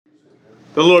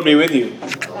The Lord be with you.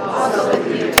 Also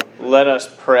with you. Let us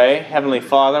pray. Heavenly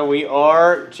Father, we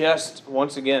are just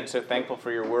once again so thankful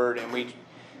for your word, and we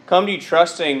come to you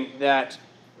trusting that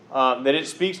it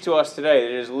speaks to us today,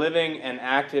 that it is living and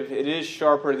active. It is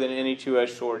sharper than any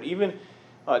two-edged sword. Even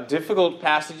difficult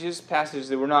passages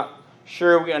that we're not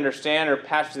sure we understand, or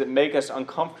passages that make us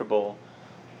uncomfortable,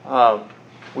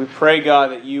 we pray,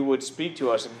 God, that you would speak to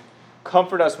us and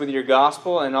comfort us with your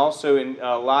gospel, and also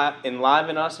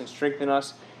enliven us and strengthen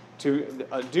us to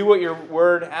do what your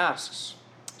word asks,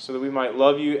 so that we might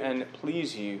love you and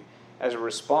please you as a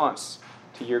response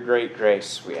to your great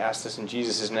grace. We ask this in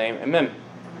Jesus' name. Amen.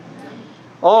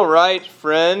 All right,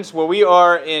 friends. Well, we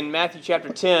are in Matthew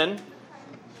chapter 10,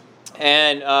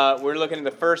 and we're looking at the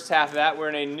first half of that. We're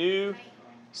in a new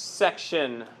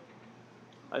section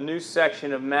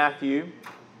of Matthew.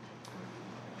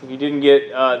 If you didn't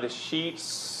get the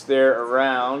sheets, they're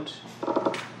around.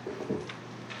 Kind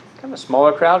of a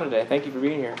smaller crowd today. Thank you for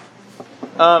being here.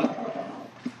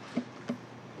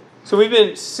 So we've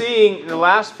been seeing, in the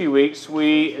last few weeks,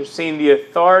 we have seen the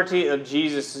authority of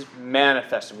Jesus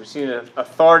manifested. We've seen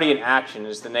authority in action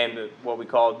is the name of what we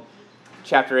called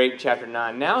chapter 8 and chapter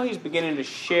 9. Now he's beginning to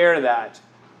share that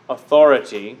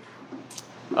authority.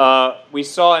 We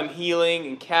saw him healing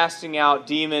and casting out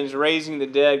demons, raising the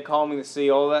dead, calming the sea,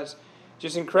 all that's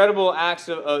just incredible acts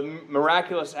of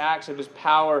miraculous acts of his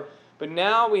power. But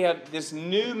now we have this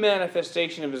new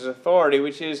manifestation of his authority,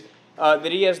 which is that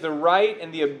he has the right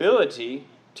and the ability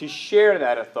to share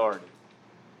that authority,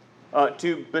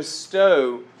 to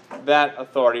bestow that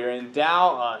authority, or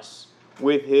endow us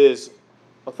with his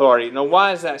authority. Now,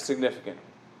 why is that significant?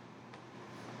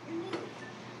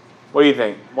 What do you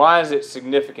think? Why is it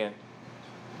significant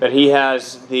that he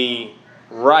has the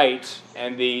right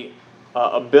and the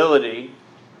ability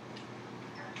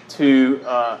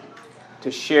to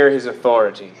share his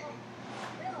authority?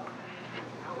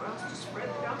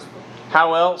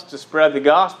 How else to spread the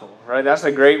gospel, right? That's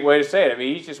a great way to say it. I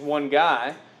mean, he's just one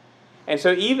guy. And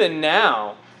so even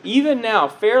now,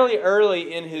 fairly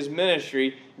early in his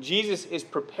ministry, Jesus is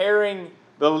preparing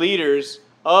the leaders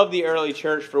of the early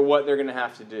church for what they're going to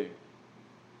have to do.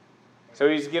 So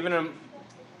he's giving them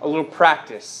a little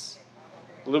practice,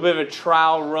 a little bit of a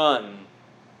trial run.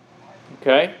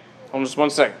 Okay? Hold on just one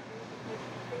second.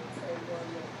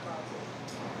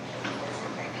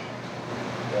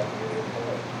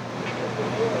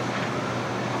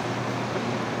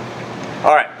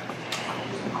 All right.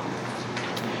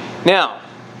 Now,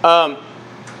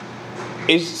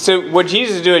 so what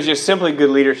Jesus is doing is just simply good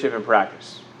leadership in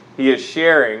practice. He is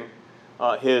sharing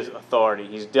his authority.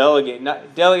 He's delegating.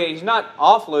 He's not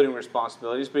offloading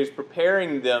responsibilities, but he's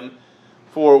preparing them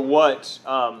for what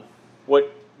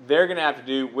they're going to have to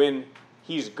do when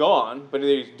he's gone. But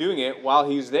he's doing it while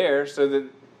he's there, so that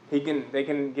they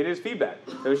can get his feedback.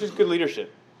 So it's just good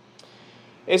leadership.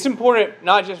 It's important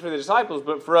not just for the disciples,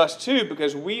 but for us too,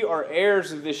 because we are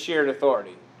heirs of this shared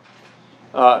authority.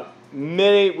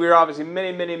 We're obviously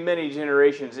many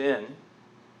generations in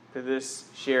to this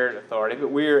shared authority,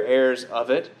 but we are heirs of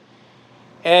it.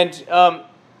 And our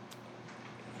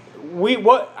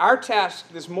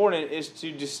task this morning is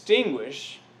to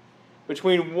distinguish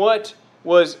between what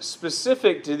was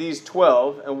specific to these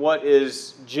 12 and what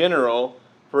is general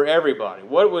for everybody.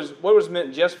 What was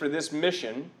meant just for this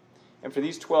mission and for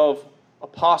these 12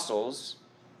 apostles,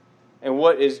 and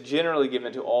what is generally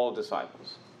given to all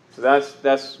disciples. So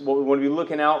that's what we want to be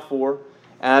looking out for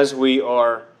as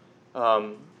we're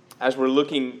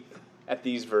looking at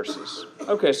these verses.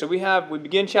 Okay, so we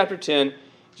begin chapter 10,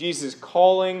 Jesus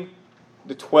calling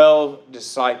the 12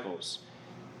 disciples.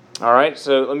 All right,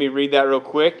 so let me read that real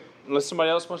quick, unless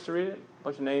somebody else wants to read it. A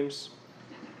bunch of names.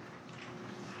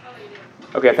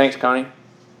 Okay, thanks, Connie.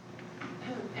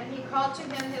 And he called to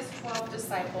him his 12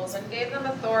 disciples and gave them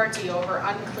authority over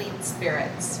unclean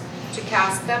spirits, to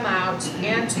cast them out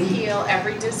and to heal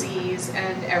every disease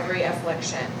and every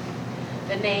affliction.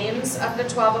 The names of the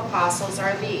 12 apostles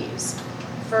are these: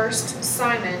 first,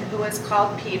 Simon, who is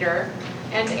called Peter,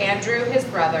 and Andrew his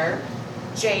brother,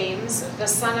 James, the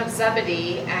son of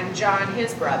Zebedee, and John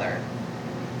his brother,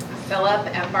 Philip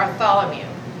and Bartholomew,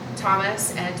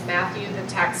 Thomas and Matthew the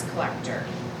tax collector,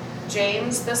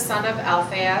 James the son of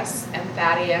Alphaeus and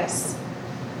Thaddeus,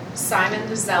 Simon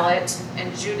the Zealot,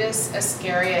 and Judas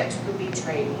Iscariot, who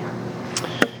betrayed him.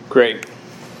 Great.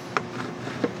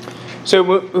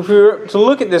 So if we were to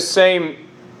look at this same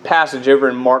passage over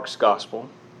in Mark's Gospel,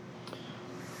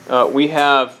 we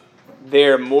have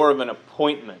there more of an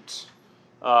appointment.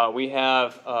 We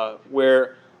have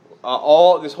where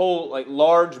all this whole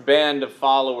large band of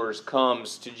followers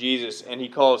comes to Jesus, and he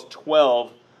calls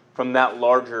 12 from that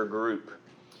larger group.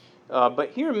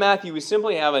 But here in Matthew, we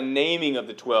simply have a naming of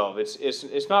the 12.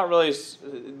 It's not really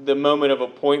the moment of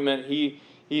appointment.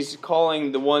 He's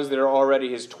calling the ones that are already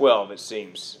his 12, it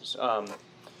seems.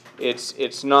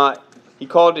 It's not, he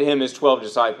called to him his 12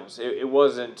 disciples. It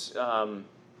wasn't,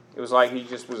 it was like he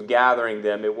just was gathering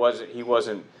them. He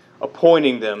wasn't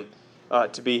appointing them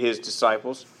to be his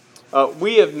disciples.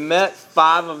 We have met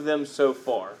 5 of them so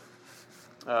far.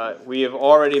 We have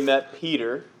already met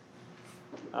Peter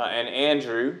and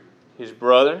Andrew, his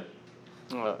brother.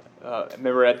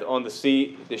 Remember on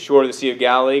the shore of the Sea of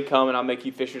Galilee, come and I'll make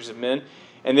you fishers of men.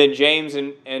 And then James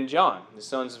and John, the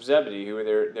sons of Zebedee, who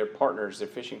were their partners, their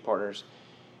fishing partners.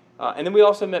 And then we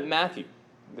also met Matthew,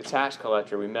 the tax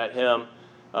collector. We met him.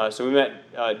 So we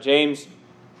met James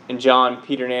and John,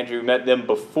 Peter and Andrew. We met them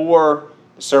before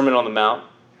the Sermon on the Mount.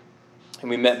 And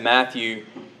we met Matthew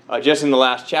just in the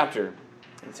last chapter,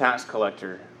 the tax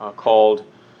collector, called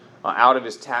out of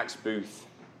his tax booth.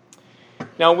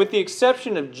 Now, with the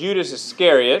exception of Judas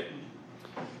Iscariot,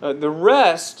 the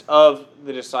rest of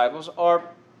the disciples are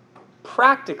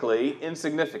practically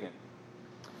insignificant.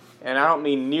 And I don't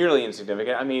mean nearly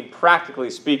insignificant. I mean practically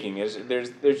speaking.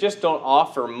 They just don't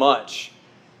offer much,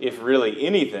 if really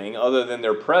anything, other than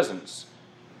their presence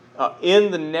in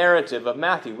the narrative of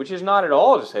Matthew, which is not at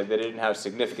all to say they didn't have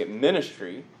significant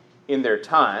ministry in their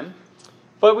time,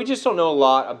 but we just don't know a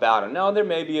lot about them. Now, there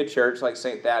may be a church like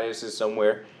St. Thaddeus is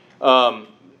somewhere,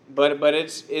 but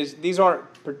these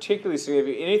aren't particularly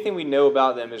significant. Anything we know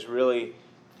about them is really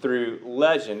through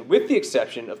legend, with the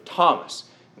exception of Thomas.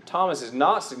 And Thomas is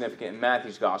not significant in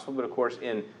Matthew's gospel, but of course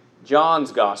in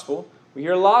John's gospel, we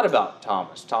hear a lot about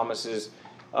Thomas. Thomas is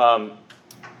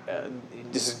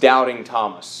this is Doubting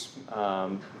Thomas,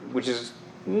 which is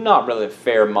not really a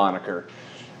fair moniker,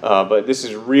 but this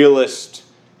is realist,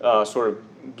 sort of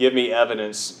give me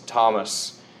evidence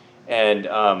Thomas, and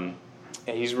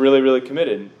he's really, really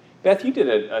committed. Beth, you did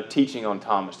a teaching on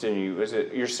Thomas, didn't you? Was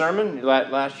it your sermon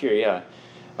last year? Yeah,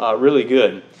 really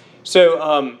good.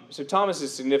 So Thomas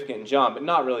is significant in John, but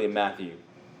not really in Matthew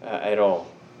at all.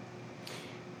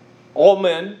 All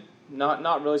men,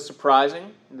 not really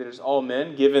surprising that it's all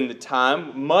men, given the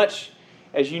time. Much,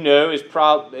 as you know, as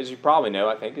you probably know,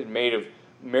 I think, is made of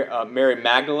Mary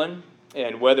Magdalene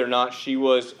and whether or not she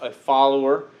was a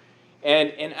follower.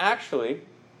 And actually,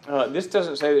 this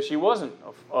doesn't say that she wasn't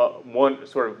one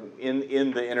sort of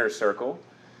in the inner circle.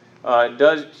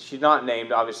 She's not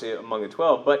named, obviously, among the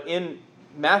 12, but in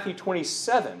Matthew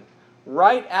 27,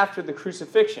 right after the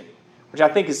crucifixion, which I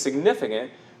think is significant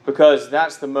because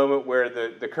that's the moment where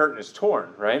the curtain is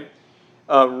torn, right?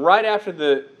 Right after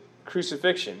the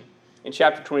crucifixion, in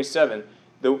chapter 27,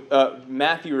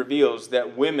 Matthew reveals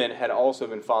that women had also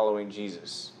been following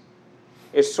Jesus.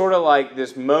 It's sort of like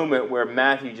this moment where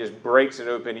Matthew just breaks it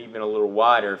open even a little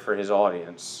wider for his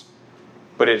audience.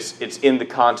 But it's in the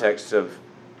context of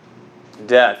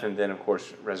death and then, of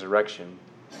course, resurrection.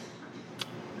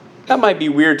 That might be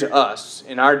weird to us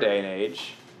in our day and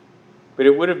age, but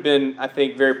it would have been, I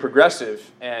think, very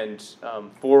progressive and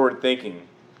forward-thinking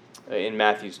in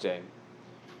Matthew's day.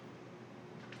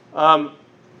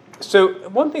 So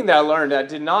one thing that I learned I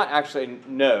did not actually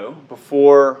know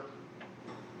before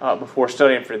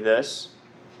studying for this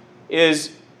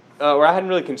is, or I hadn't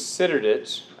really considered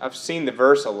it, I've seen the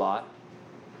verse a lot.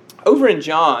 Over in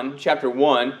John chapter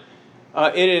 1,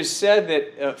 it is said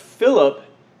that Philip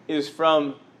is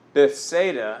from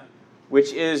Bethsaida,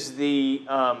 which is the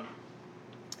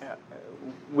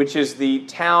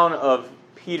town of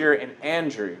Peter and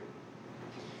Andrew.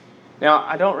 Now,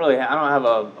 I don't have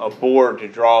a board to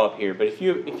draw up here, but if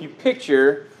you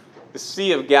picture the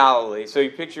Sea of Galilee, so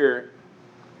you picture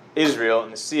Israel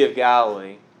and the Sea of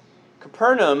Galilee,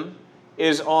 Capernaum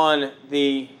is on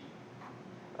the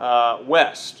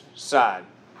west side.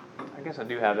 I guess I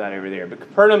do have that over there, but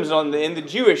Capernaum is in the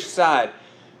Jewish side.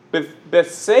 But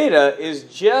Bethsaida is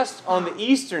just on the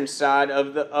eastern side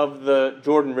of the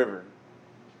Jordan River.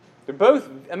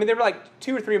 They're like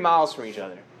 2 or 3 miles from each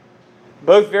other.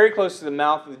 Both very close to the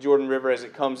mouth of the Jordan River as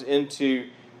it comes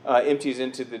empties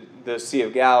into the Sea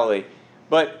of Galilee.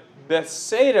 But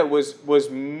Bethsaida was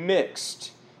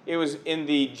mixed. It was in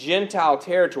the Gentile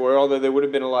territory, although there would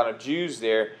have been a lot of Jews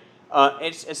there.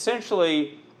 It's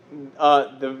essentially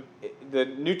the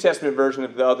New Testament version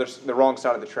of the wrong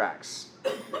side of the tracks.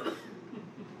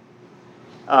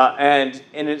 And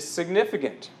it's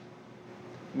significant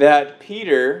that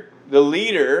Peter, the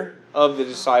leader of the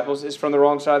disciples, is from the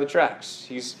wrong side of the tracks.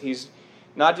 He's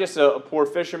not just a poor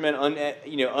fisherman,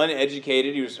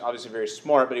 uneducated. He was obviously very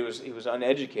smart, but he was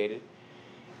uneducated,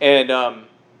 and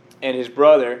his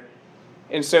brother,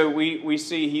 and so we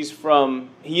see he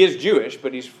is Jewish,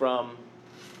 but he's from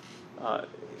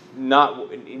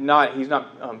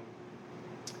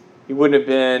he wouldn't have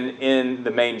been in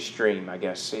the mainstream, I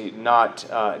guess. He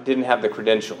didn't have the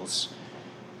credentials.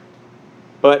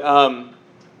 But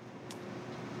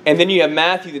and then you have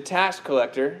Matthew, the tax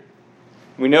collector.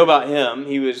 We know about him.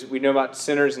 We know about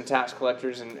sinners and tax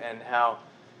collectors, and how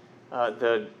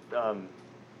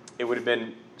it would have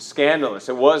been scandalous.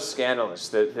 It was scandalous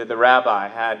that the rabbi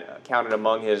had counted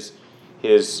among his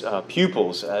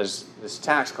pupils as this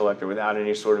tax collector without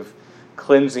any sort of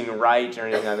cleansing rite or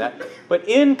anything like that. But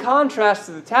in contrast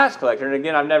to the tax collector, and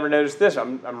again, I've never noticed this.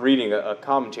 I'm reading a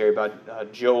commentary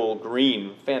about Joel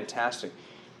Green. Fantastic.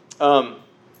 Or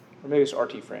maybe it's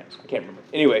R.T. France. I can't remember.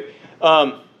 Anyway,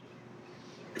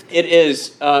 it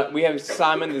is, we have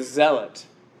Simon the Zealot.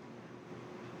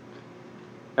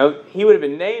 Now, he would have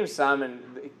been named Simon,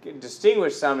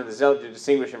 distinguished Simon the Zealot to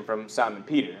distinguish him from Simon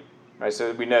Peter. Right?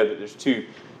 So we know that there's two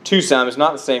Simons,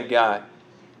 not the same guy.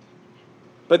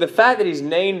 But the fact that he's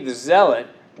named the Zealot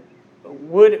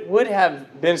would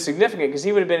have been significant because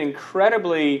he would have been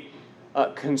incredibly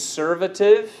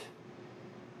conservative.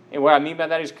 And what I mean by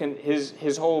that is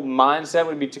his whole mindset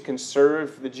would be to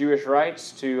conserve the Jewish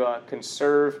rites, to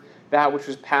conserve that which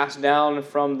was passed down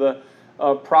from the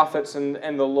prophets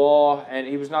and the law. And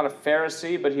he was not a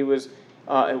Pharisee, but he was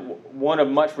one of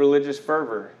much religious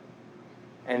fervor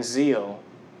and zeal.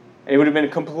 And he would have been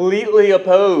completely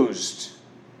opposed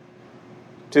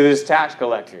to this tax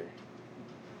collector.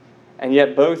 And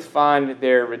yet both find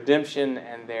their redemption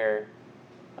and their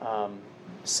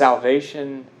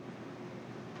salvation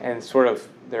and sort of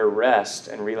their rest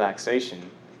and relaxation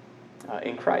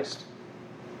in Christ.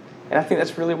 And I think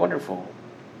that's really wonderful.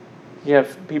 You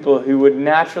have people who would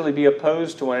naturally be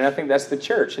opposed to one another. I think that's the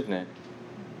church, isn't it?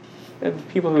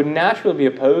 People who would naturally be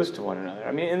opposed to one another.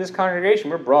 I mean, in this congregation,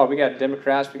 we're broad. We got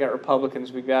Democrats, we got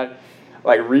Republicans, we got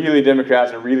like really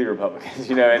Democrats and really Republicans,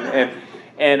 you know, and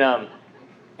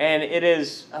it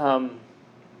is,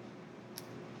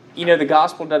 the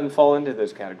gospel doesn't fall into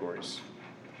those categories.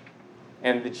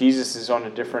 And that Jesus is on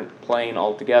a different plane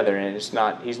altogether, and he's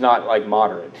not like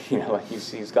moderate, like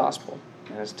he's gospel,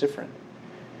 and it's different.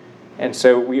 And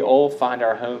so we all find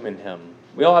our home in him.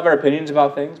 We all have our opinions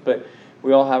about things, but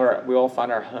we all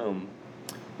find our home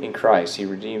in Christ. He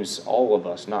redeems all of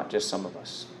us, not just some of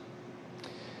us.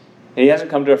 And he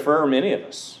hasn't come to affirm any of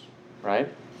us,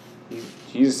 right?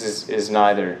 Jesus is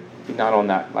neither. He's not on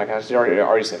that. Like I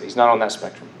already said, he's not on that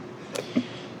spectrum.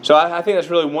 So I think that's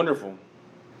really wonderful.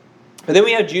 But then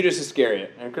we have Judas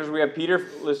Iscariot. And because we have Peter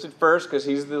listed first because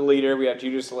he's the leader, we have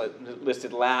Judas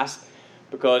listed last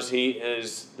because he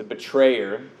is the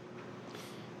betrayer.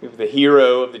 We have the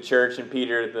hero of the church and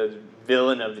Peter, the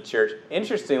villain of the church.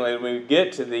 Interestingly, when we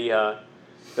get to the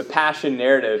passion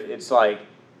narrative, it's like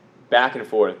back and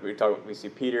forth. We see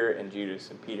Peter and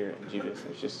Judas and Peter and Judas.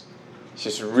 It's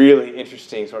just really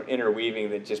interesting sort of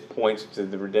interweaving that just points to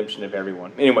the redemption of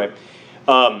everyone. Anyway,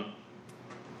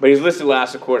 but he's listed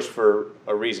last, of course, for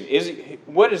a reason.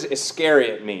 What does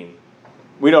Iscariot mean?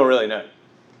 We don't really know.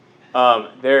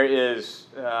 There is,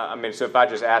 so if I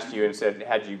just asked you and said,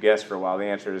 "Had you guessed for a while?" The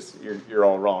answer is you're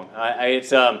all wrong.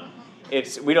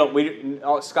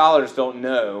 Scholars don't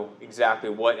know exactly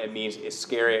what it means.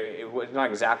 Iscariot. It's not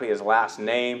exactly his last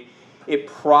name. It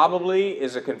probably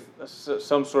is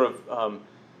some sort of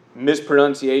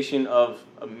mispronunciation of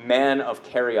a man of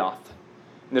Kerioth.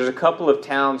 There's a couple of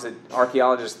towns that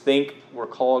archaeologists think were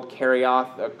called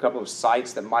Kerioth, a couple of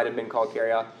sites that might have been called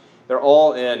Kerioth. They're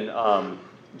all in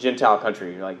Gentile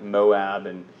country, like Moab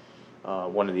and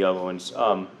one of the other ones,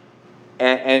 and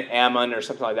Ammon or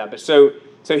something like that. But so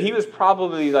he was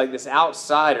probably like this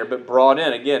outsider, but brought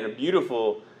in. Again, a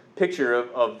beautiful picture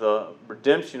of the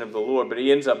redemption of the Lord, but he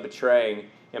ends up betraying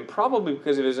him probably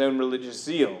because of his own religious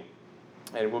zeal.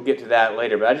 And we'll get to that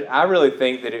later. But I really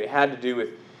think that it had to do with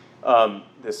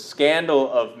the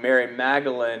scandal of Mary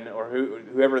Magdalene, or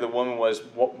whoever the woman was,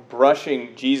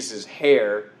 brushing Jesus'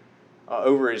 hair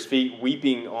over his feet,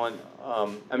 weeping on,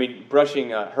 brushing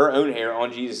her own hair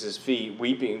on Jesus' feet,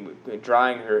 weeping,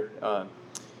 drying her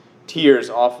tears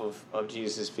off of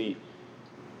Jesus' feet.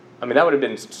 That would have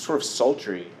been sort of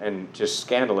sultry and just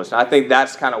scandalous. And I think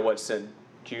that's kind of what sent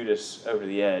Judas over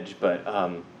the edge, but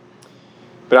I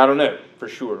don't know for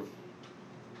sure.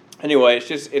 Anyway,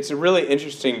 it's a really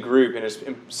interesting group, and it's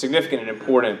significant and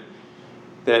important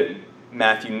that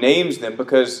Matthew names them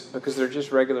because they're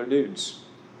just regular dudes.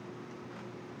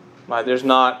 There's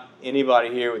not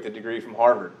anybody here with a degree from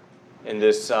Harvard in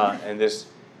this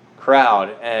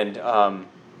crowd,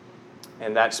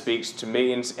 and that speaks to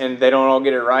me. And they don't all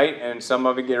get it right, and some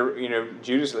of it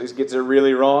Judas at least gets it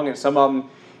really wrong, and some of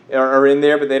them are in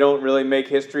there, but they don't really make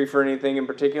history for anything in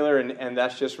particular, and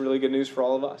that's just really good news for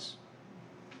all of us,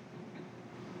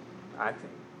 I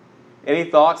think. Any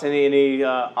thoughts, any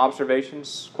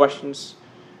observations, questions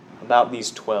about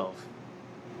these 12?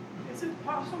 Is it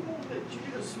possible that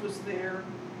Judas was there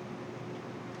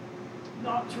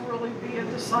not to really be a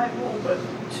disciple, but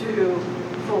to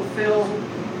fulfill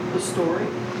the story?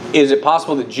 Is it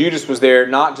possible that Judas was there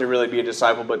not to really be a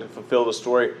disciple, but to fulfill the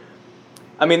story?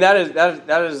 I mean, that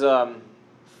is.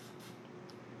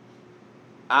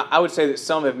 I would say that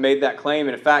some have made that claim,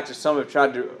 and in fact, some have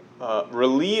tried to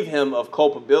relieve him of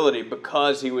culpability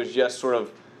because he was just sort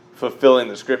of fulfilling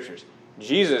the scriptures.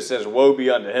 Jesus says, "Woe be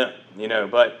unto him,"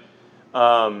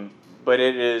 but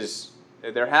it is.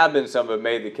 There have been some who have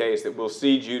made the case that we'll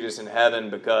see Judas in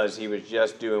heaven because he was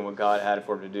just doing what God had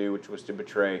for him to do, which was to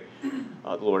betray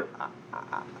the Lord.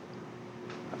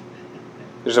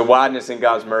 There's a wideness in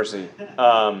God's mercy.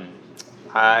 I'm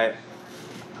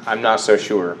not so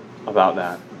sure about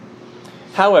that.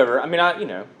 However, I mean,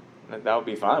 that would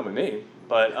be fine with me.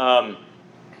 But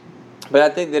I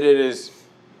think that it is.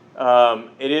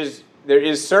 There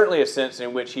is certainly a sense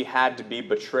in which he had to be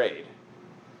betrayed.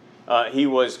 He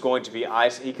was going to be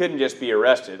he couldn't just be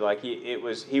arrested. Like he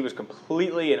was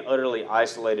completely and utterly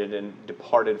isolated and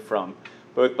departed from,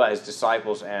 both by his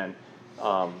disciples and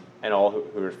all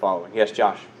who were following. Yes,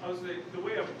 Josh. I was the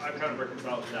way I kind of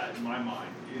reconcile that in my mind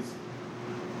is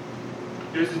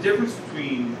there's a difference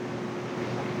between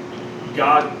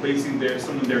God placing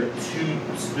someone there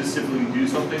to specifically do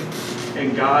something,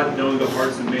 and God knowing the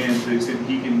hearts of man to the extent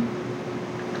He can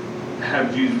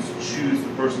have Jesus choose the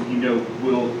person He knows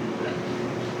will do that.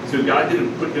 So God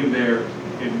didn't put him there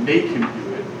and make him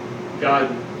do it. God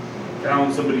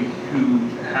found somebody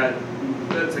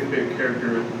that's like their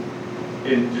character,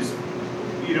 and just,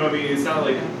 it's not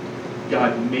like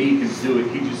God made him do it.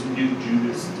 He just knew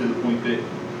Judas to the point that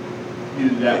he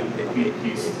knew that would be a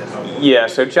piece to how it worked. Yeah,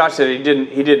 so Josh said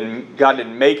God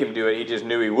didn't make him do it, he just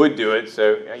knew he would do it.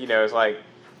 So, it's like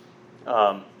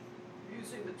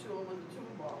Using the tool in the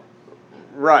toolbox.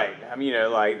 right. I mean,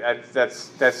 that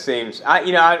seems I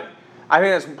think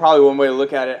that's probably one way to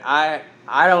look at it. I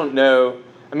don't know.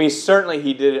 I mean, certainly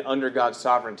he did it under God's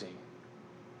sovereignty.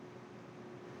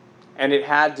 And it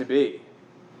had to be.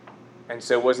 And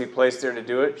so was he placed there to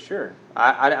do it? Sure.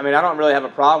 I mean, I don't really have a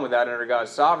problem with that under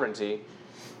God's sovereignty,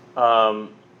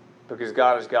 because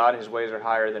God is God, His ways are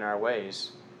higher than our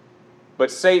ways.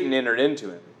 But Satan entered into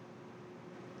him.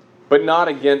 But not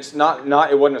it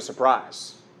wasn't a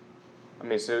surprise. I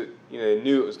mean, so, they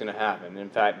knew it was going to happen. In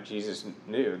fact, Jesus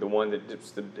knew. The one that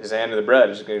dips his hand in the bread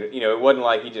is going to, it wasn't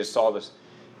like he just saw this,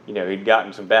 he'd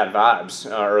gotten some bad vibes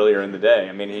earlier in the day.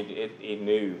 I mean, he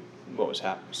knew what was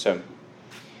happening. So,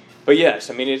 but yes,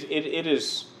 I mean, it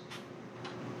is,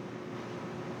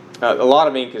 a lot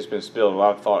of ink has been spilled, a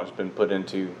lot of thought has been put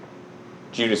into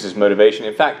Judas's motivation.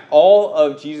 In fact, all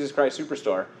of Jesus Christ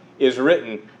Superstar is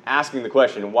written asking the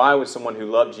question, why would someone who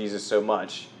loved Jesus so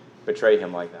much betray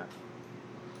him like that?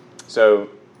 So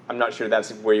I'm not sure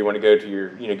that's where you want to go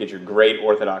to get your great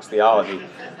Orthodox theology,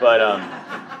 but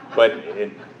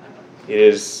it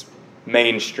is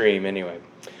mainstream anyway.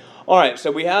 All right,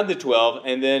 so we have the 12,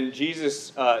 and then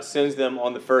Jesus sends them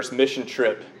on the first mission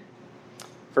trip.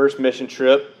 First mission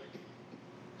trip.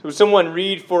 So would someone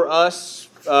read for us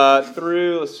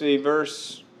through, let's see,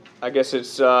 verse, I guess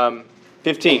it's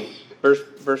 15.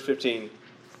 Verse 15.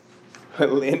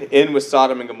 End with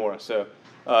Sodom and Gomorrah. So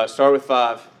start with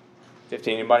 5.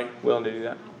 15. Anybody willing to do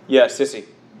that? Yeah, Sissy.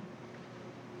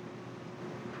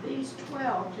 These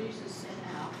 12 Jesus sent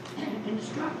out,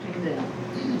 instructing them,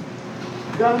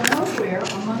 go nowhere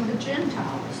among the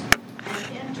Gentiles,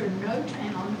 and enter no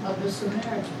town of the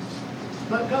Samaritans,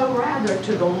 but go rather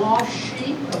to the lost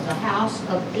sheep of the house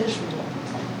of Israel,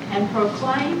 and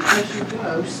proclaim as you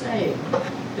go, saying,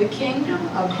 the kingdom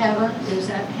of heaven is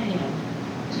at hand.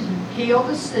 Heal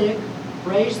the sick,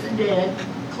 raise the dead,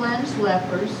 cleanse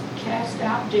lepers, cast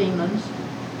out demons.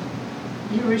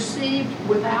 You received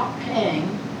without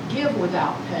paying, give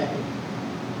without pay.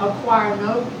 Acquire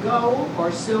no gold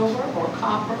or silver or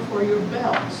copper for your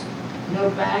belts, no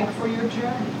bag for your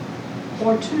journey,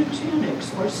 or 2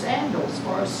 tunics or sandals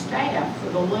or a staff for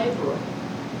the laborer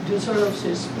deserves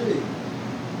his food.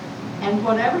 And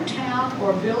whatever town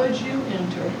or village you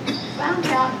enter, find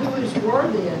out who is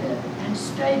worthy of it, and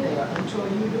stay there until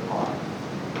you depart.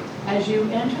 As you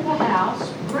enter the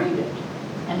house, greet it,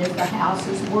 and if the house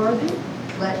is worthy,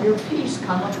 let your peace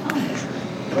come upon it.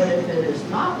 But if it is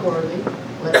not worthy,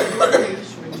 let your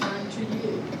peace return to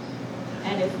you.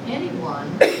 And if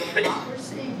anyone will not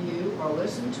receive you or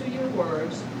listen to your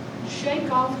words,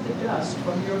 Shake off the dust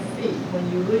from your feet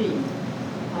when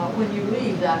you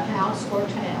leave that house or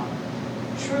town.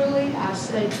 Truly, I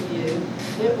say to you,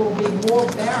 it will be more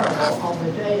bearable on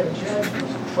the day of judgment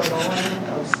for the land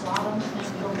of Sodom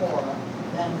and Gomorrah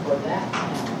than for that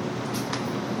town.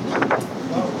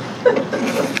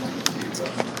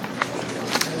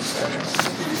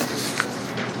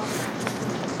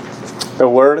 The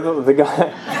word of the God,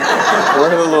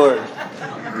 word of the Lord.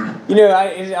 You know,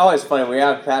 it's always funny when we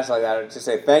have a passage like that to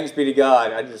say thanks be to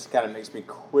God. It just kind of makes me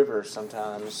quiver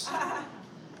sometimes.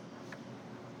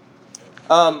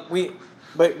 But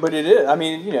it is. I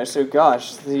mean, you know. So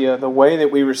gosh, the way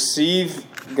that we receive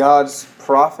God's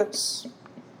prophets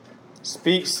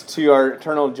speaks to our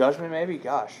eternal judgment. Maybe,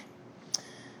 gosh.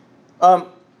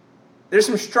 There's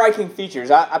some striking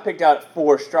features. I picked out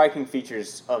 4 striking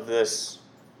features of this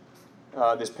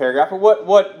paragraph. But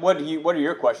what are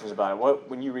your questions about it?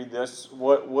 When you read this,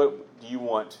 what do you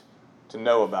want to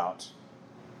know about?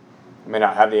 I may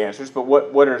not have the answers, but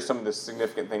what are some of the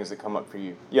significant things that come up for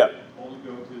you? Yeah. Only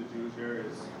go to the Jewish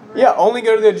areas. Yeah, only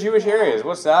go to the Jewish areas.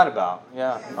 What's that about?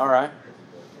 Yeah, all right.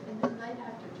 And then they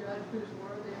have to judge who's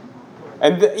worthy and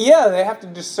not worthy. And they have to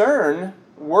discern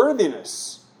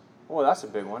worthiness. Well, that's a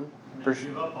big one. And then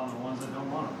give up on the ones that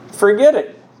don't want them. Forget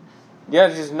it. Yeah,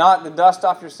 just knock the dust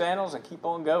off your sandals and keep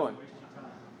on going.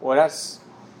 Well, that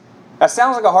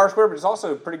sounds like a harsh word, but it's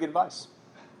also pretty good advice.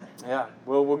 Yeah,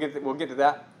 we'll get to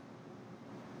that.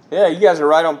 Yeah, you guys are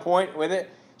right on point with it.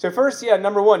 So first,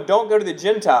 number 1, don't go to the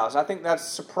Gentiles. I think that's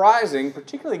surprising,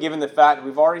 particularly given the fact that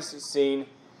we've already seen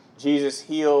Jesus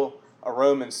heal a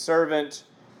Roman servant.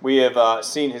 We have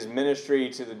seen his ministry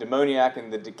to the demoniac in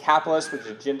the Decapolis, which is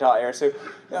a Gentile area. So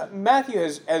Matthew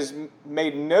has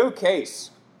made no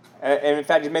case, and in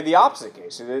fact, he's made the opposite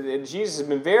case. Jesus has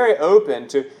been very open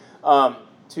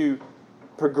to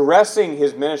progressing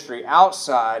his ministry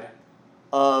outside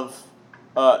of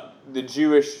the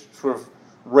Jewish sort of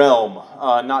realm,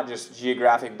 not just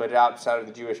geographic, but outside of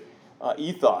the Jewish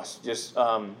ethos, just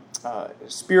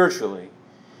spiritually.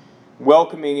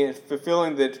 Welcoming and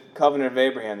fulfilling the covenant of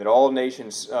Abraham, that all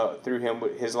nations through him,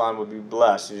 his line would be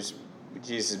blessed.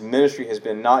 Jesus' ministry has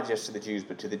been not just to the Jews,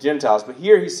 but to the Gentiles. But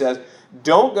here he says,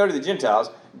 don't go to the Gentiles,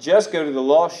 just go to the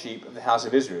lost sheep of the house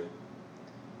of Israel.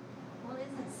 Well,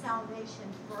 isn't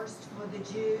salvation first for the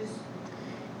Jews?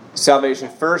 Salvation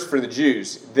first for the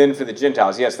Jews, then for the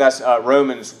Gentiles. Yes, that's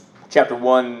Romans chapter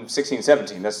 1, 16,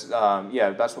 17. That's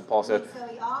what Paul said. So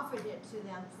he offered it to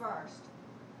them first.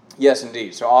 Yes,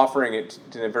 indeed. So offering it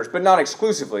to them first, but not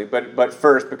exclusively, but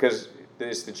first because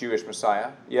it's the Jewish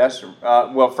Messiah. Yes?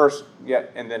 First,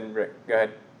 and then Rick, go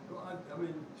ahead. Well, I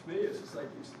mean, to me, it's just like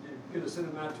you're going to send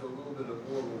them out to a little bit of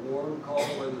more of a warm call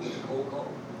rather than a cold call.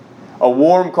 A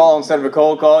warm call instead of a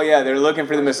cold call. Yeah, they're looking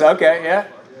for the Messiah. Okay, yeah.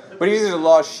 But these are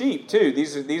lost sheep too.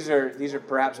 These are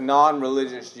perhaps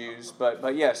non-religious Jews,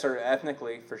 but yeah, sort of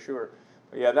ethnically for sure.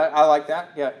 But yeah, I like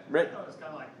that. Yeah, Rick. It's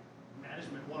kind of like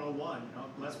management 101.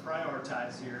 Let's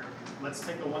prioritize here. Let's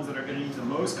take the ones that are going to be the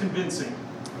most convincing,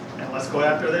 and let's go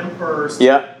after them first.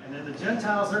 Yeah. And then the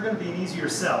Gentiles, they're going to be an easier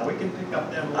sell. We can pick up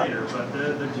them later, but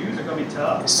the Jews are going to be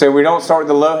tough. So we don't start with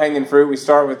the low-hanging fruit. We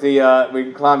start with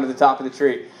we climb to the top of the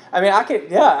tree. I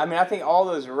think all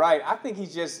those are right. I think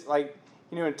he's just like,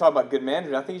 when you talk about good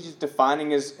management, I think he's just defining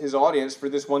his audience for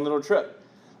this one little trip.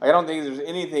 Like, I don't think there's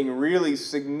anything really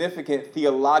significant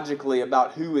theologically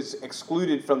about who is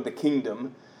excluded from the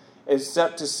kingdom,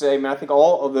 except to say, I think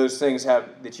all of those things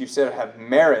that you've said have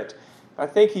merit. I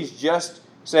think he's just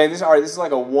saying, this is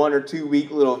like a 1 or 2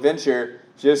 week little venture.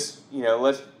 Just,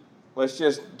 let's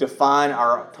just define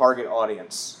our target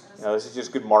audience. This is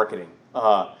just good marketing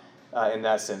in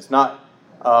that sense. Not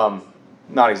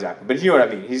exactly, but you know what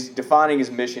I mean. He's defining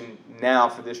his mission now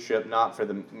for this trip, not for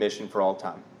the mission for all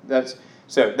time. That's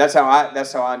how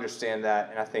I understand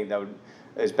that, and I think that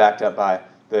is backed up by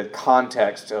the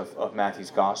context of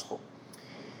Matthew's gospel.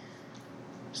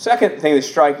 Second thing that's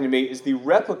striking to me is the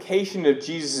replication of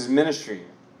Jesus' ministry.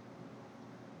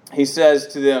 He says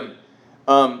to them,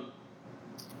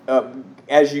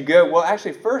 as you go, well,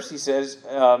 actually, first he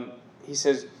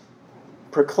says,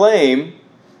 proclaim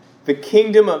the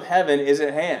kingdom of heaven is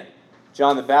at hand.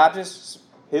 John the Baptist,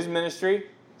 his ministry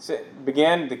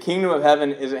began, the kingdom of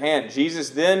heaven is at hand.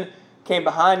 Jesus then came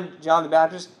behind John the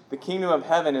Baptist, the kingdom of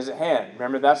heaven is at hand.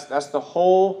 Remember, that's the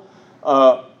whole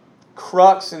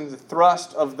crux and the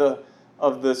thrust of the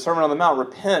Sermon on the Mount.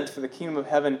 Repent, for the kingdom of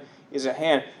heaven is at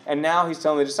hand. And now he's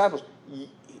telling the disciples,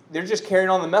 they're just carrying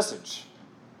on the message.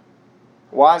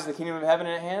 Why is the kingdom of heaven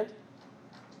at hand?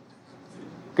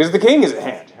 Because the king is at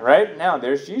hand, right? Now,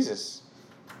 there's Jesus.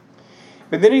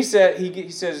 But then he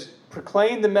says,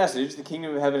 proclaim the message, the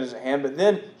kingdom of heaven is at hand, but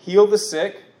then heal the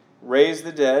sick, raise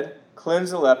the dead, cleanse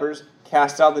the lepers,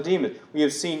 cast out the demons. We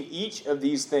have seen each of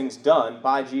these things done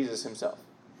by Jesus himself.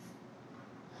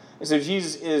 And so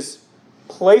Jesus is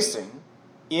placing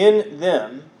in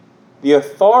them the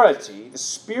authority, the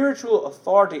spiritual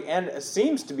authority, and it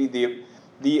seems to be the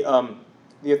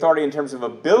authority in terms of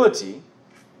ability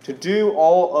to do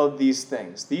all of these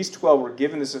things. These 12 were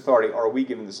given this authority. Are we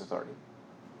given this authority?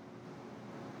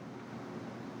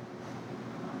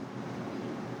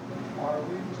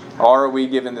 Are we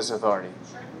given this authority?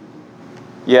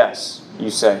 Yes, you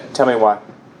say. Tell me why.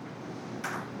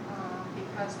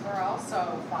 Because we're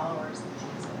also followers of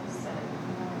Jesus.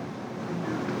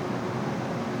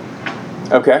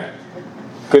 Okay.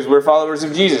 Because we're followers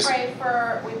of Jesus. We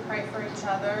pray for each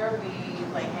other. We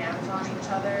lay hands on each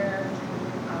other.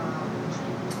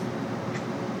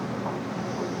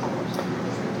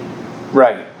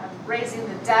 Right. Raising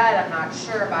the dead, I'm not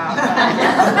sure about.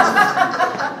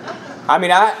 I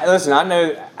mean, I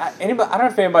know anybody. I don't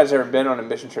know if anybody's ever been on a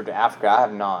mission trip to Africa. I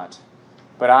have not,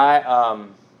 but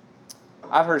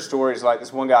I've heard stories like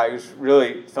this one guy who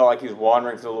really felt like he was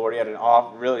wandering for the Lord. He had an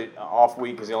off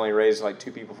week because he only raised like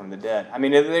 2 people from the dead. I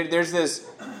mean, there's this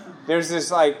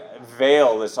like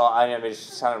veil that's all. I mean, it's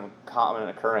just kind of a common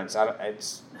occurrence.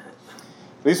 It's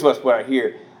at least what I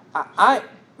hear. All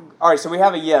right. So we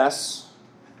have a yes.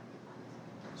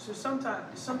 So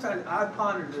sometimes I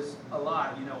pondered this a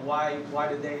lot. You know, why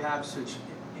did they have such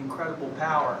incredible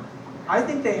power? I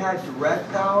think they had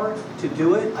direct power to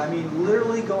do it. I mean,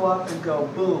 literally go up and go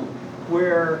boom.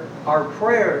 Where our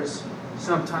prayers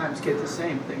sometimes get the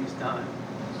same things done.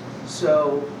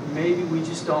 So maybe we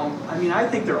just don't. I mean, I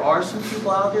think there are some people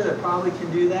out there that probably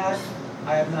can do that.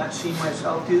 I have not seen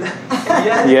myself do that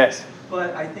yet. Yes.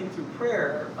 But I think through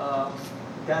prayer,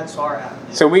 that's our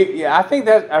avenue. So I think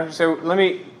that. So let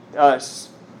me.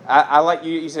 I like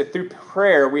you said through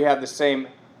prayer we have the same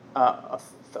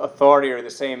authority or the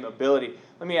same ability.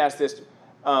 Let me ask this: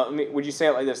 would you say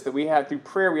it like this? That we have through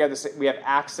prayer we have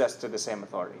access to the same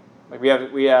authority. Like we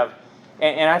have,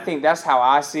 and I think that's how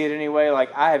I see it anyway.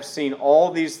 Like I have seen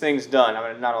all these things done.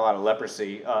 I mean, not a lot of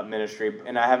leprosy ministry,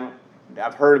 and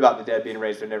I've heard about the dead being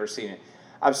raised, but never seen it.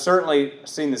 I've certainly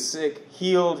seen the sick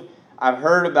healed. I've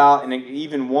heard about and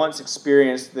even once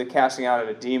experienced the casting out of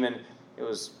a demon. It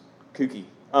was kooky.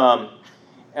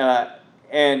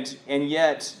 And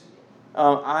yet,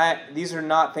 these are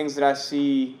not things that I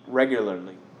see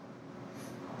regularly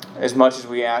as much as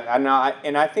we act.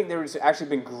 And I think there's actually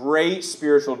been great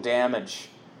spiritual damage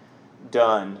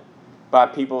done by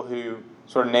people who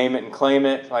sort of name it and claim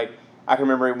it. Like I can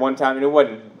remember one time, and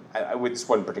this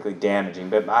wasn't particularly damaging,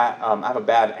 but I have a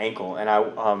bad ankle, and I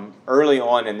early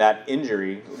on in that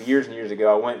injury, years and years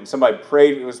ago, I went and somebody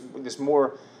prayed. It was this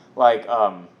more like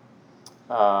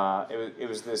it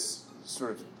was this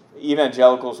sort of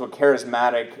evangelical, sort of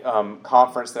charismatic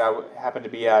conference that I happened to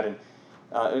be at, and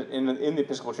in the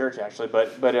Episcopal Church actually,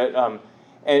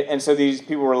 and so these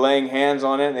people were laying hands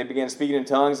on it, and they began speaking in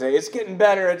tongues. Saying, "It's getting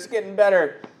better. It's getting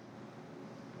better."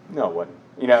 No, it wasn't.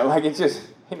 Like it just.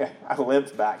 I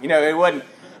limped back. It wasn't.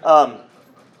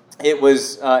 It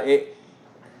was. I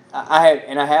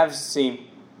have seen.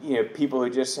 People who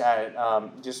just had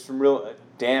just some real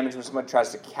damage when somebody tries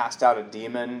to cast out a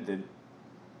demon that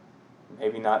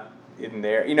maybe not in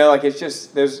there. Like it's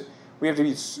just we have to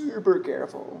be super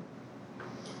careful.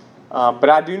 But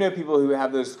I do know people who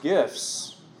have those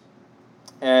gifts,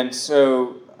 and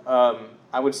so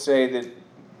I would say that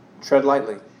tread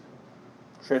lightly,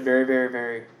 tread very, very,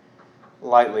 very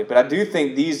lightly. But I do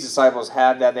think these disciples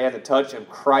had that. They had the touch of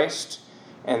Christ,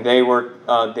 and they were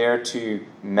there to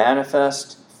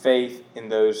manifest faith in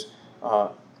those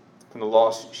from the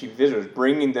lost sheep visitors,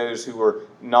 bringing those who were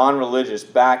non-religious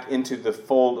back into the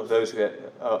fold of those who had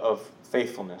of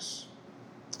faithfulness.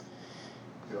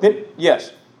 Then,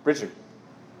 yes, Richard.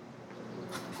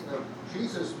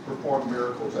 Jesus performed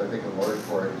miracles, I think, in large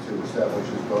part to establish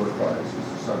his bona fides as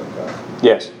the Son of God.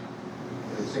 Yes.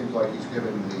 It seems like he's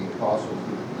given the apostles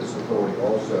this authority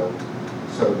also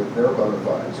so that their bona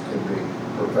fides can be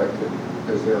perfected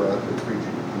because they're out there preaching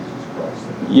Jesus Christ.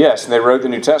 Yes, and they wrote the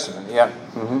New Testament, yeah.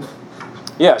 Mm-hmm.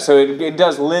 Yeah, so it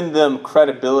does lend them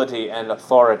credibility and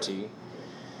authority.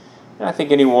 And I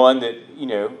think anyone that,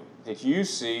 that you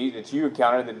see, that you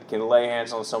encounter, that can lay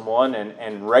hands on someone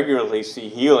and regularly see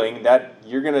healing, that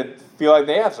you're going to feel like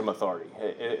they have some authority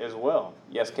as well.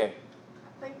 Yes, Kay?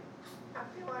 I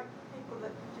feel like people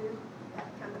that do that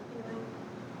kind of healing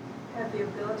have the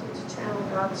ability to channel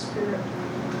God's Spirit.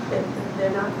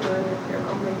 They're not doing it, they're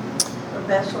only A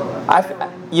vessel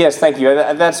of Yes, thank you.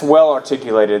 That's well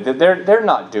articulated. That they're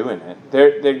not doing it.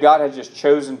 They're God has just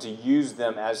chosen to use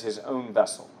them as His own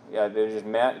vessel. Yeah,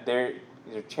 they're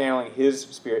channeling His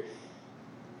Spirit.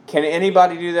 Can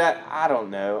anybody do that? I don't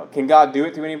know. Can God do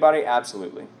it through anybody?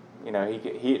 Absolutely. You know,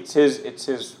 it's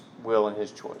His will and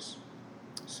His choice.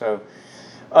 So,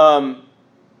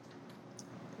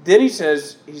 then he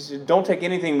says, don't take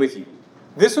anything with you.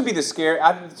 This would be the scary.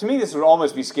 To me, this would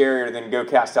almost be scarier than go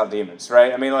cast out demons,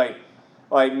 right? I mean, like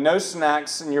no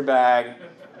snacks in your bag,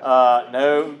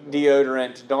 no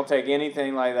deodorant. Don't take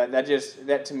anything like that.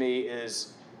 That to me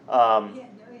is. No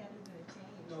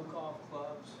golf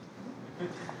clubs.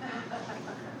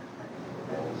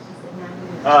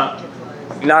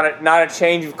 Not a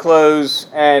change of clothes,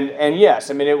 and yes,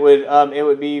 I mean it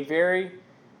would be very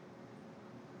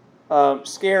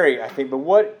scary, I think. But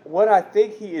what I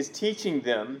think he is teaching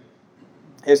them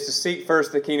is to seek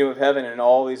first the kingdom of heaven, and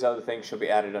all these other things shall be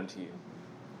added unto you.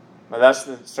 Now that's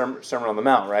the Sermon on the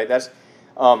Mount, right?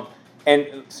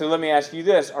 And so let me ask you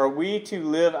this: are we to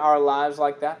live our lives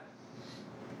like that?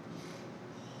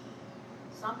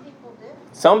 Some people do.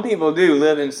 Some people do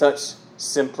live in such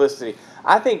simplicity.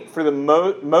 I think for the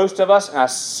most of us, and I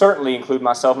certainly include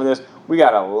myself in this, we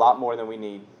got a lot more than we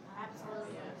need.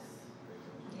 Absolutely.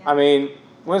 Yes. I mean,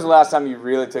 when's the last time you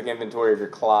really took inventory of your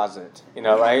closet?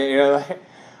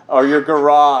 Or your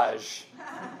garage?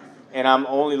 And I'm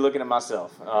only looking at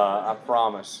myself. I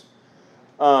promise.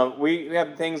 We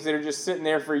have things that are just sitting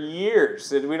there for years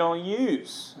that we don't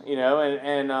use.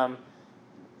 Can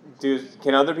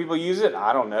other people use it?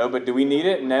 I don't know, but do we need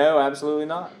it? No, absolutely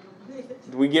not.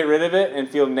 Do we get rid of it and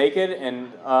feel naked?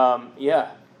 And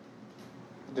yeah,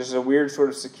 there's a weird sort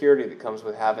of security that comes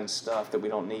with having stuff that we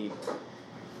don't need.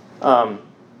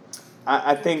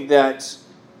 I think that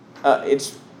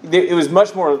it was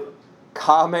much more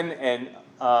common and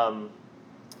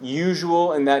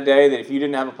usual in that day that if you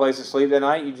didn't have a place to sleep that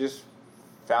night, you just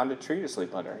found a tree to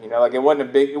sleep under. It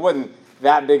wasn't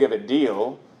that big of a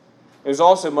deal. It was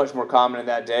also much more common in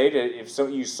that day if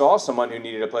you saw someone who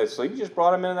needed a place to sleep, you just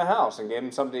brought them into the house and gave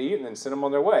them something to eat and then sent them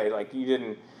on their way.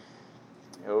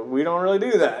 We don't really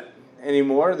do that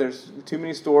anymore. There's too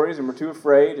many stories and we're too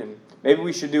afraid, and maybe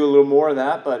we should do a little more of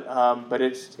that. But I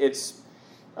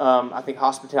think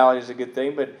hospitality is a good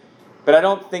thing, but I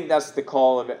don't think that's the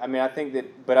call of it. I mean,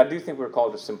 but I do think we're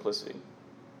called to simplicity,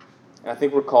 and I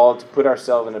think we're called to put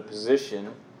ourselves in a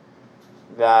position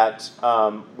that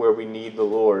where we need the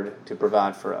Lord to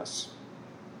provide for us.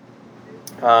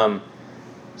 So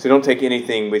don't take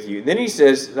anything with you. Then he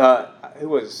says,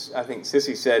 I think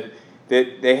Sissy said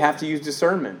that they have to use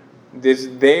discernment.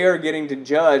 They are getting to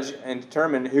judge and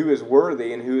determine who is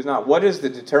worthy and who is not. What is the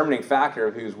determining factor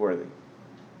of who's worthy?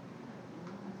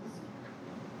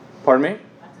 Pardon me?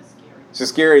 It's a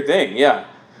scary thing, yeah.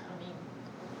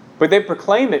 But they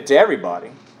proclaim it to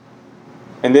everybody.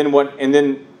 And then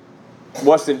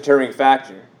what's the determining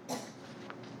factor?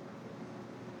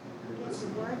 What's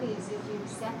worthy is if you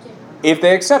accept it. If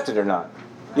they accept it or not.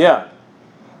 Yeah.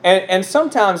 And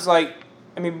sometimes,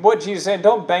 what Jesus said,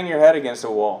 don't bang your head against a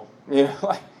wall.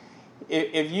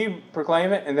 If you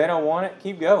proclaim it and they don't want it,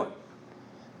 keep going.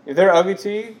 If they're ugly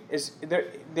to you,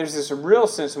 there's this real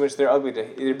sense in which they're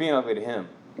being ugly to Him.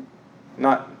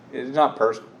 It's not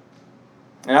personal.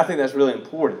 And I think that's really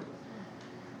important.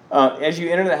 As you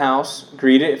enter the house,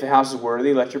 greet it. If the house is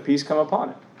worthy, let your peace come upon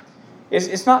it.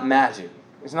 It's not magic.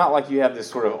 It's not like you have this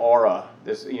sort of aura,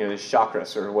 this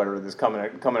chakras or whatever that's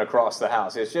coming across the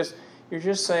house. It's just you're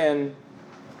just saying,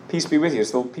 "Peace be with you."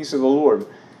 It's the peace of the Lord.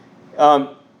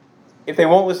 If they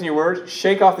won't listen to your words,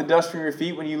 shake off the dust from your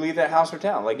feet when you leave that house or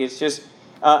town. It's just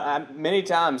many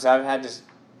times I've had to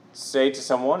say to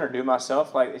someone or do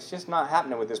myself, it's just not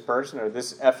happening with this person or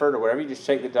this effort or whatever. You just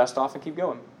shake the dust off and keep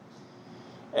going.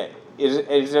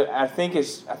 I think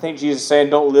Jesus is saying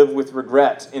don't live with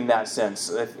regret in that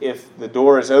sense. If the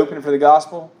door is open for the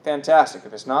gospel, fantastic.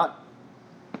 If it's not,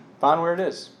 find where it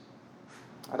is.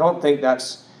 I don't think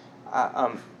that's.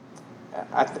 I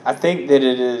think that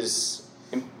it is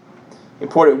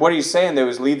important. What he's saying though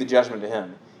is leave the judgment to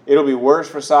Him. It'll be worse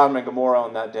for Sodom and Gomorrah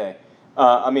on that day.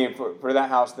 For that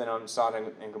house than on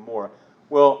Sodom and Gomorrah.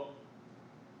 Well,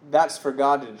 that's for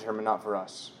God to determine, not for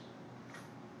us.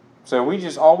 So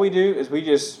all we do is we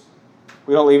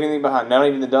don't leave anything behind, not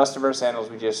even the dust of our sandals.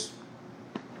 We just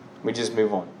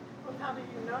move on. Well, how do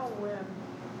you know when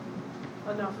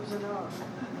enough is enough?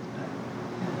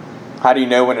 How do you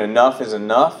know when enough is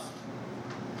enough?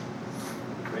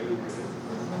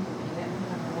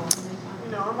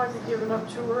 I might be giving up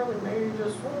too early. Maybe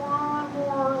just one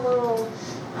more little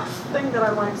thing that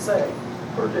I might say.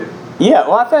 Or do? Yeah,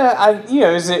 well,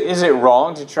 is it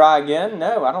wrong to try again?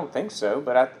 No, I don't think so.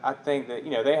 But I think that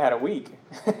they had a week,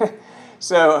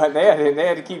 so they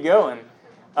had to keep going.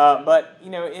 But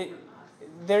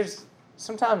there's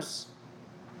sometimes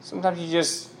you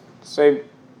just say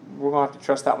we're gonna have to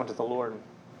trust that one to the Lord.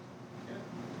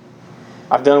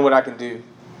 I've done what I can do.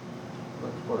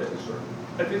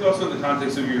 I think also in the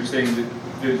context of you're saying that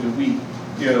there's a week.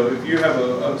 If you have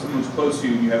someone who's close to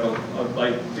you and you have a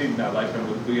maybe not lifetime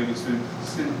with them, but you have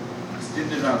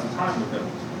extended amounts of time with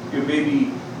them,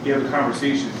 maybe you have a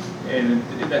conversation, and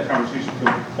in that conversation it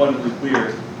becomes abundantly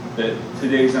clear that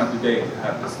today's not the day to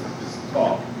have this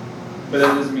talk. But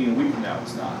that doesn't mean a week from now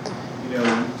it's not.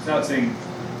 It's not saying,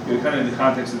 kind of in the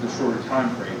context of the shorter time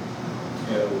frame,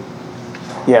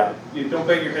 Yeah. You don't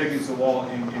bang your head against the wall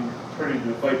and turn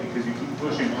into a fight because you keep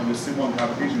pushing on this one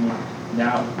conversation when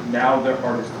now their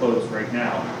heart is closed right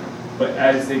now. But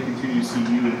as they continue to see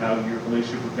you and how your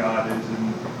relationship with God is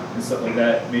and stuff like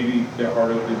that, maybe their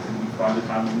heart opens and you find the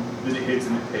time that it hits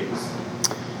and it takes.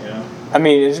 I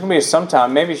mean, it's gonna be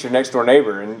sometime. Maybe it's your next door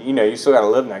neighbor, and you still got to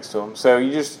live next to them. So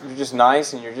you're just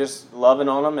nice, and you're just loving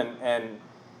on them,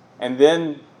 and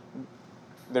then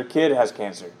their kid has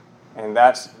cancer, and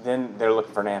then they're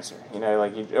looking for an answer.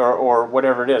 Or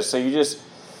whatever it is. So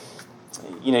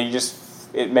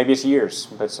maybe it's years,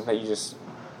 but something you just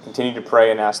continue to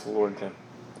pray and ask the Lord to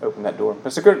open that door.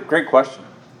 That's a great question.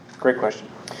 Great question.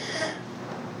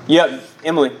 Yeah,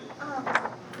 Emily.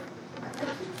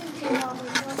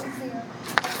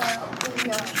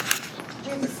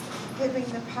 Jesus giving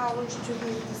the powers to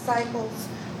his disciples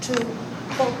to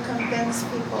convince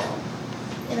people.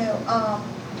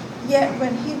 Yet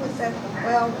when he was at the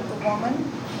well with the woman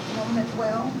at the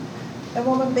well, the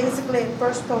woman basically at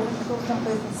first told him to go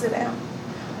someplace and sit down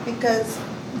because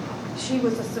she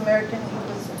was a Samaritan, he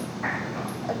was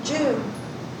a Jew.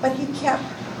 But he kept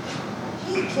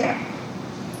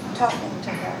talking to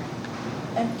her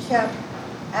and kept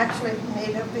actually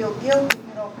made her feel guilty,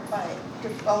 by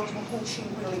divulging who she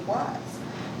really was,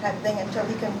 type thing, until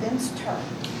he convinced her.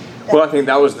 Well, I think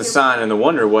that was the sign and the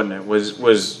wonder, wasn't it?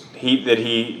 Was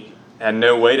he had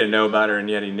no way to know about her, and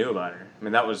yet he knew about her. I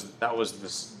mean, that was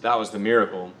the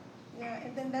miracle. Yeah,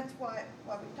 and then that's why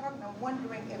while we're talking, I'm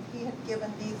wondering if he had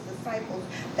given these disciples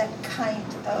that kind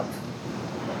of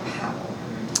power.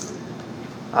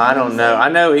 I don't know. I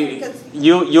know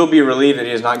you'll be relieved that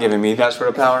he has not given me that sort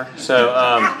of power. So,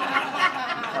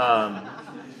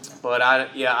 but I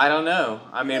don't know.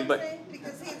 I mean, but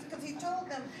because he told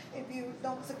them, if you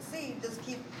don't succeed, just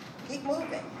keep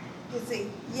moving. You see,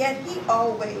 yet he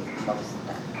always, most of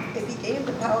the time, if he gave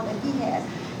the power that he had,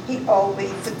 he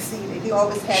always succeeded. He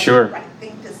always had the right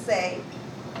thing to say,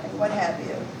 and what have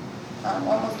you.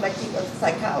 Almost like he was a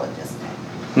psychologist.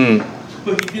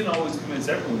 But he didn't always convince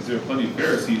everyone, because there were plenty of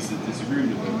Pharisees that disagreed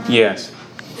with him. Yes.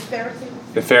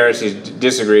 The Pharisees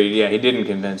disagreed. Yeah, he didn't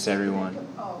convince everyone.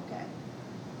 Oh, okay.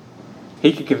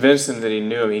 He could convince them that he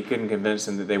knew him. He couldn't convince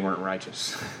them that they weren't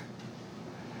righteous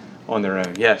on their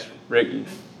own. Yes, Rick.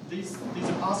 These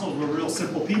apostles were real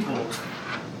simple people.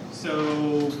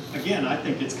 So again, I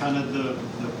think it's kind of the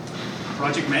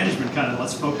project management kind of,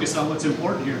 let's focus on what's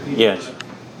important here. Yes.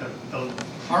 The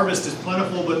harvest is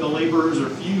plentiful, but the laborers are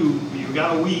few. You've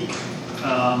got a week.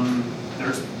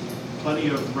 There's plenty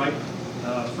of ripe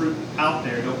fruit out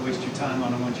there. Don't waste your time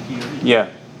on one you can't eat.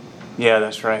 Yeah,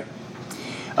 that's right.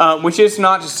 Which is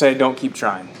not to say don't keep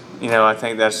trying. I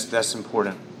think that's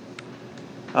important.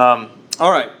 All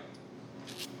right.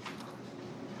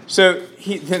 So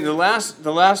then the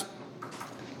last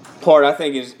part I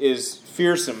think is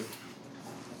fearsome,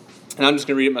 and I'm just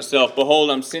going to read it myself. Behold,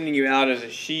 I'm sending you out as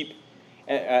sheep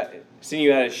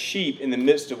in the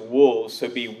midst of wolves. So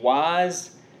be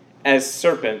wise as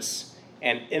serpents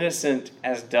and innocent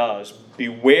as doves.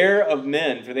 Beware of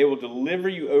men, for they will deliver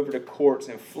you over to courts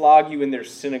and flog you in their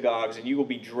synagogues, and you will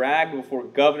be dragged before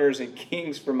governors and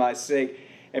kings for my sake,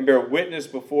 and bear witness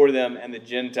before them and the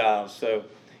Gentiles. So,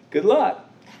 good luck.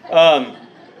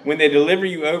 When they deliver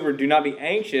you over, do not be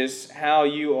anxious how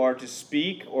you are to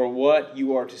speak or what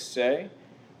you are to say.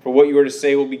 For what you are to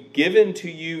say will be given to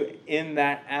you in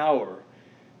that hour.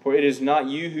 For it is not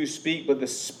you who speak, but the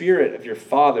Spirit of your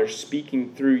Father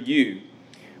speaking through you.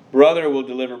 Brother will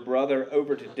deliver brother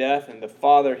over to death, and the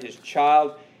father his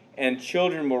child, and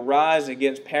children will rise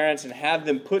against parents and have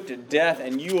them put to death,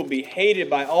 and you will be hated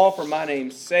by all for my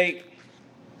name's sake.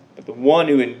 But the one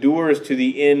who endures to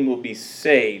the end will be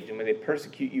saved. And when they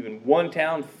persecute you in one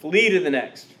town, flee to the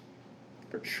next.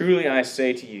 For truly I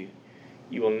say to you,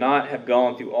 you will not have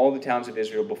gone through all the towns of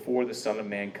Israel before the Son of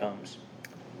Man comes.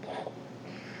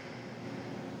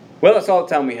 Well, that's all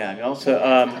the time we have, y'all. So,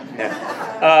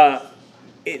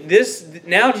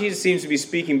 now Jesus seems to be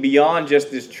speaking beyond just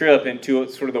this trip into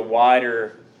sort of the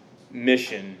wider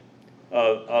mission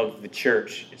of the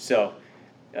church itself.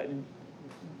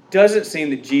 Doesn't seem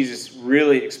that Jesus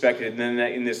really expected then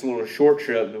that in this little short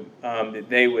trip that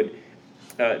they would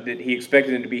that he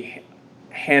expected them to be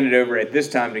handed over at this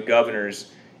time to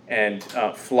governors and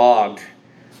flogged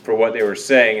for what they were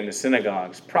saying in the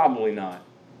synagogues. Probably not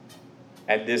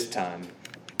at this time.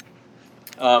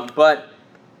 But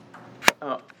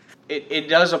it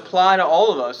does apply to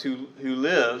all of us who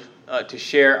live to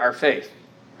share our faith,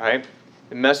 right?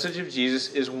 The message of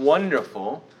Jesus is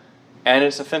wonderful, and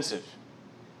it's offensive.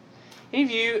 Any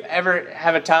of you ever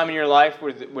have a time in your life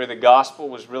where the gospel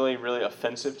was really, really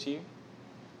offensive to you?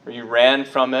 Where you ran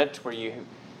from it, where you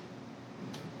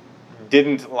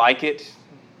didn't like it?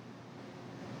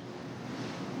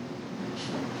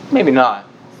 Maybe not.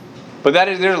 But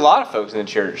there's a lot of folks in the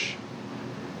church.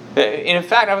 In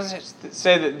fact, I would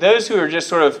say that those who are just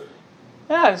sort of,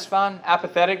 it's fine,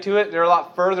 apathetic to it, they're a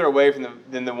lot further away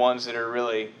than the ones that are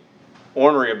really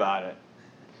ornery about it.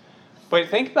 But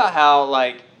think about how,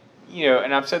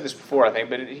 and I've said this before, I think,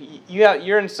 but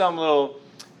you're in some little,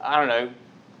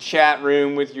 chat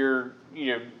room with your,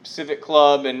 civic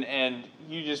club, and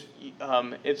you just,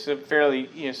 it's a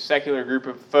fairly, secular group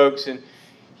of folks, and,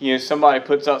 somebody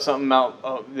puts up something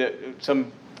out,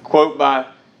 some quote by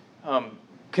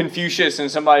Confucius, and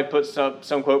somebody puts up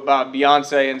some quote by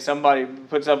Beyonce, and somebody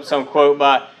puts up some quote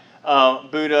by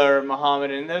Buddha or Muhammad,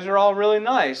 and those are all really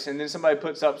nice. And then somebody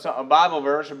puts up a Bible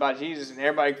verse about Jesus, and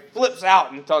everybody flips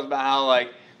out and talks about how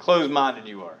closed-minded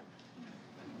you are.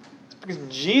 It's because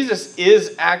Jesus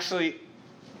is actually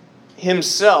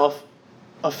himself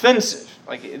offensive.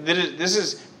 This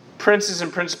is princes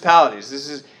and principalities. This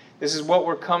is what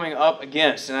we're coming up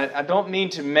against, and I don't mean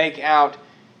to make out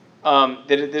that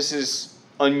this is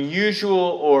unusual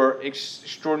or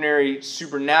extraordinary,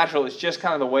 supernatural. It's just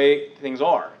kind of the way things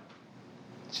are.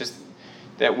 It's just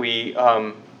that we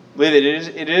live it.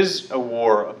 It is a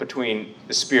war between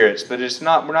the spirits, but it's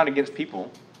not. We're not against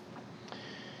people.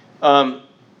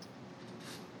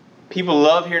 People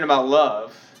love hearing about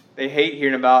love. They hate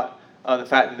hearing about the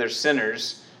fact that they're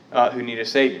sinners who need a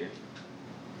Savior.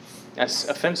 That's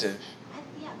offensive.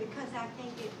 Yeah, because I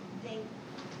think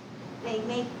they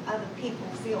make other people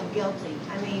feel guilty.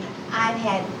 I mean, I've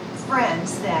had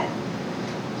friends that,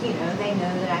 they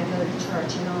know that I go to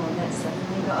church and all of that stuff.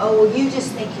 And they go, oh, well, you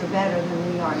just think you're better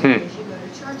than we are because you go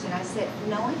to church. And I said,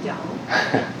 no, I don't.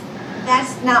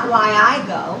 That's not why I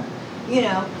go,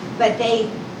 but they...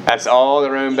 That's all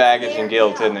their own baggage and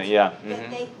guilt, isn't it? Yeah.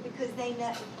 Mm-hmm. Because they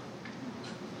know,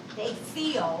 they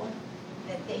feel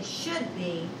that they should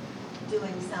be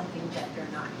doing something that they're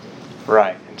not doing.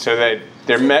 Right, and so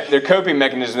their coping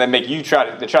mechanism they try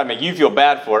to make you feel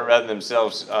bad for it rather than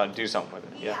themselves do something with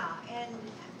it. Yeah, and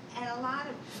a lot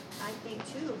of I think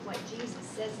too of what Jesus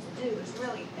says to do is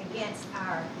really against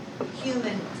our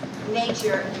human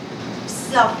nature,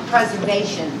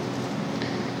 self-preservation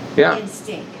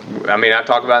instinct. I mean, I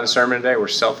talk about in the sermon today. We're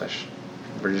selfish.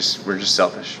 We're just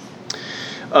selfish.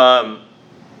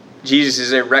 Jesus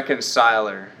is a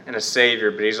reconciler and a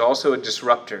savior, but he's also a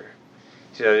disruptor.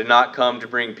 He did not come to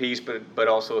bring peace, but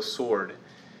also a sword.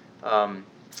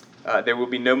 There will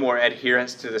be no more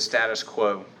adherence to the status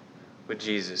quo with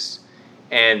Jesus.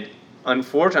 And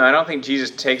unfortunately, I don't think Jesus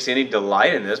takes any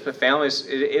delight in this, but families,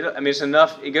 it's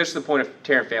enough. It goes to the point of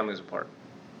tearing families apart.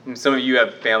 And some of you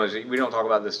have families. We don't talk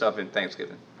about this stuff in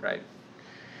Thanksgiving, right?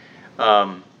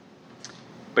 But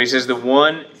he says the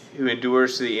one who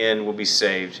endures to the end will be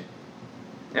saved.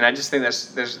 And I just think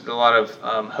there's a lot of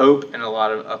hope and a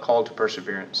lot of a call to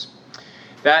perseverance.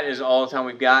 That is all the time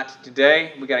we've got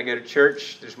today. We got to go to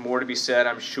church. There's more to be said,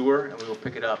 I'm sure, and we will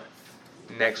pick it up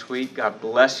next week. God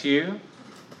bless you.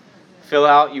 Fill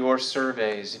out your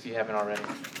surveys if you haven't already.